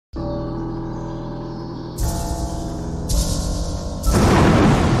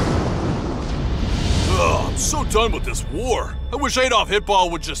I'm so done with this war. I wish Adolf Hitler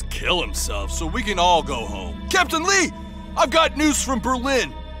would just kill himself so we can all go home. Captain Lee, I've got news from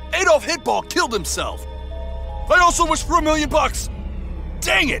Berlin. Adolf Hitler killed himself. I also wish for $1 million.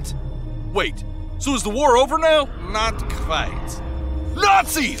 Dang it! Wait, so is the war over now? Not quite.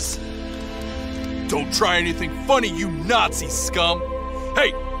 Nazis! Don't try anything funny, you Nazi scum.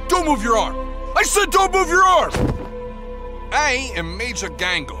 Hey, don't move your arm. I said don't move your arm! I am Major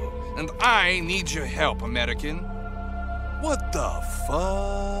Gangle, and I need your help, American. What the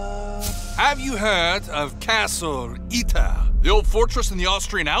fuck? Have you heard of Castle Ita? The old fortress in the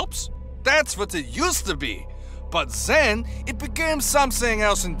Austrian Alps? That's what it used to be. But then, it became something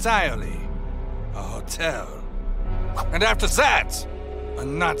else entirely. A hotel. And after that, a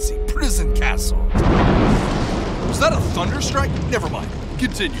Nazi prison castle. Was that a thunderstrike? Never mind.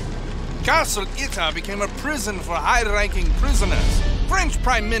 Continue. Castle Ita became a prison for high-ranking prisoners. French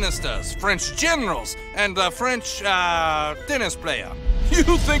prime ministers, French generals, and a French, tennis player.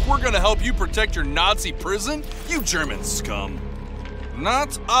 You think we're gonna help you protect your Nazi prison? You German scum.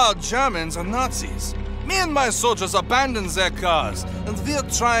 Not all Germans are Nazis. Me and my soldiers abandoned their cause, and we're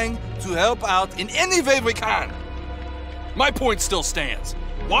trying to help out in any way we can. My point still stands.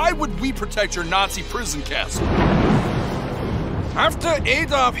 Why would we protect your Nazi prison castle? After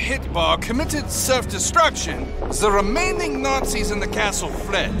Adolf Hitler committed self-destruction, the remaining Nazis in the castle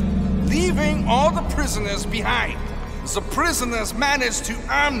fled, leaving all the prisoners behind. The prisoners managed to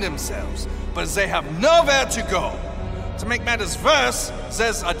arm themselves, but they have nowhere to go. To make matters worse,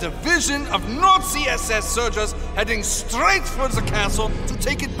 there's a division of Nazi SS soldiers heading straight for the castle to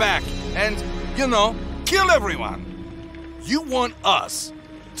take it back and, you know, kill everyone. You want us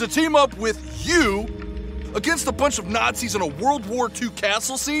to team up with you against a bunch of Nazis in a World War II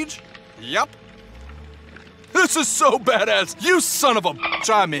castle siege? Yep. This is so badass. You son of a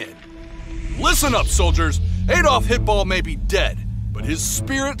bitch, I'm in. Listen up, soldiers. Adolf Hitler may be dead, but his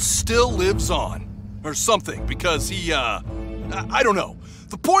spirit still lives on. Or something, because he, I don't know.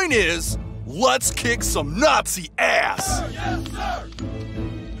 The point is, let's kick some Nazi ass! Yes, sir!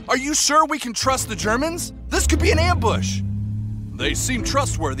 Are you sure we can trust the Germans? This could be an ambush. They seem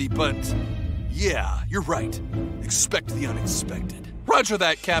trustworthy, but yeah, you're right. Expect the unexpected. Roger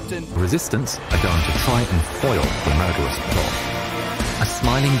that, Captain. Resistance are going to try and foil the murderous plot. A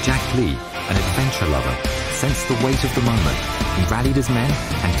smiling Jack Lee, an adventure lover, sensed the weight of the moment. He rallied his men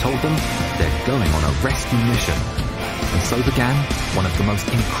and told them they're going on a rescue mission. And so began one of the most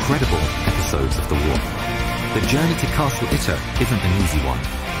incredible episodes of the war. The journey to Castle Ita isn't an easy one.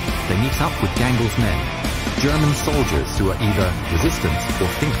 They meet up with Gangle's men, German soldiers who are either resistant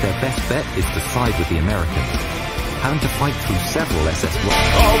or think their best bet is to side with the Americans, having to fight through several SS blocks.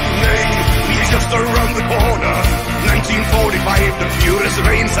 Oh nay, he's just around the corner. 1945, the furious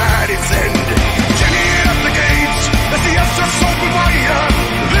reigns at its end. Jenny at the gates, as the SS open fire.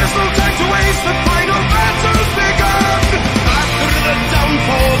 There's no time to waste, the final battle's begun. After the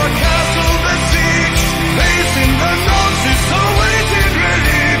downfall, the castle besieged, facing the Nazis awaited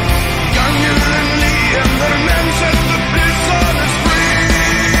relief. Gangle and Lee and their men set the prisoners free.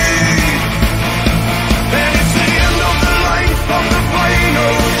 And it's the end of the line of the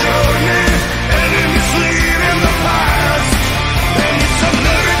final journey. Enemies leaving the past. And it's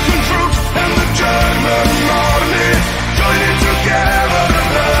American troops and the German army joining together at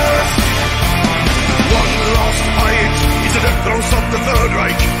last. One last fight is the death throes of the Third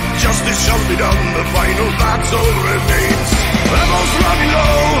Reich. Justice shall be done, the final battle remains. Rebels running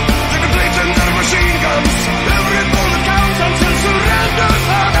low, the complete and their machine guns. Every bullet counts until surrender's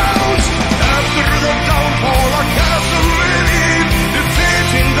announced. After the downfall, a castle relieved,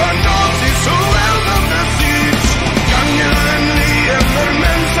 defeating the Nazis who held up the siege. Gangle and Lee and their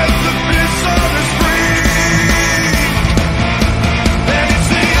men set the prisoners free. And it's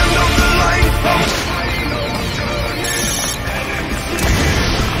the end of the line of the final journey.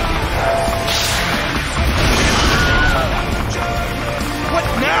 What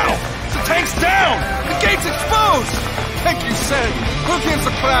now? The tank's down! The gate's exposed! Thank you, said. Who gives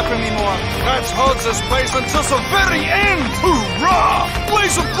a crap anymore? Let's hold this place until the very end! Hoorah!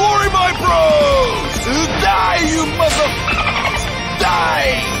 Blaze of glory, my bros! Die, you mother...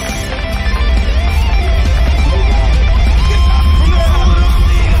 Die!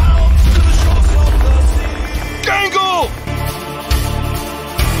 Gangle!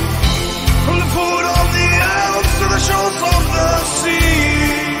 From the foot of the Alps to the shores of the sea.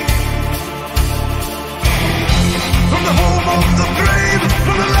 From the home of the brave,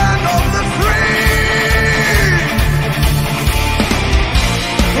 from the land of the free.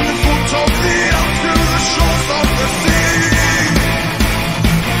 From the foot of the Alps to the shores of the sea.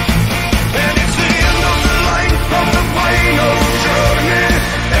 And it's the end of the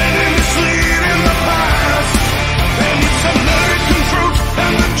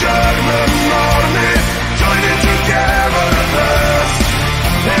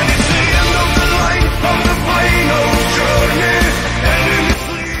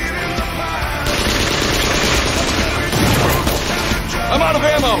out of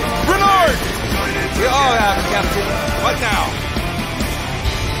ammo! Renard! We all have, Captain. What now?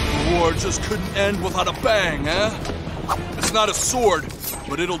 The war just couldn't end without a bang, eh? It's not a sword,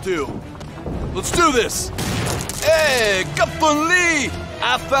 but it'll do. Let's do this! Hey, Captain Lee!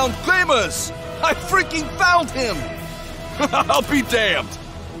 I found Kramer's! I freaking found him! I'll be damned!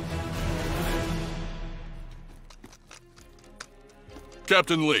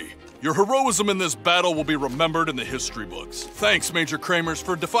 Captain Lee, your heroism in this battle will be remembered in the history books. Thanks, Major Kramers,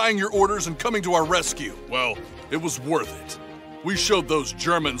 for defying your orders and coming to our rescue. Well, it was worth it. We showed those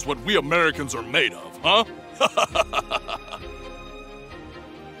Germans what we Americans are made of, huh?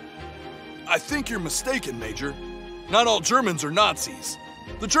 I think you're mistaken, Major. Not all Germans are Nazis.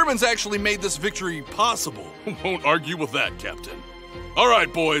 The Germans actually made this victory possible. Won't argue with that, Captain. All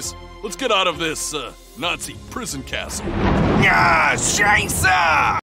right, boys, let's get out of this, Nazi prison castle. Ja, Scheiße!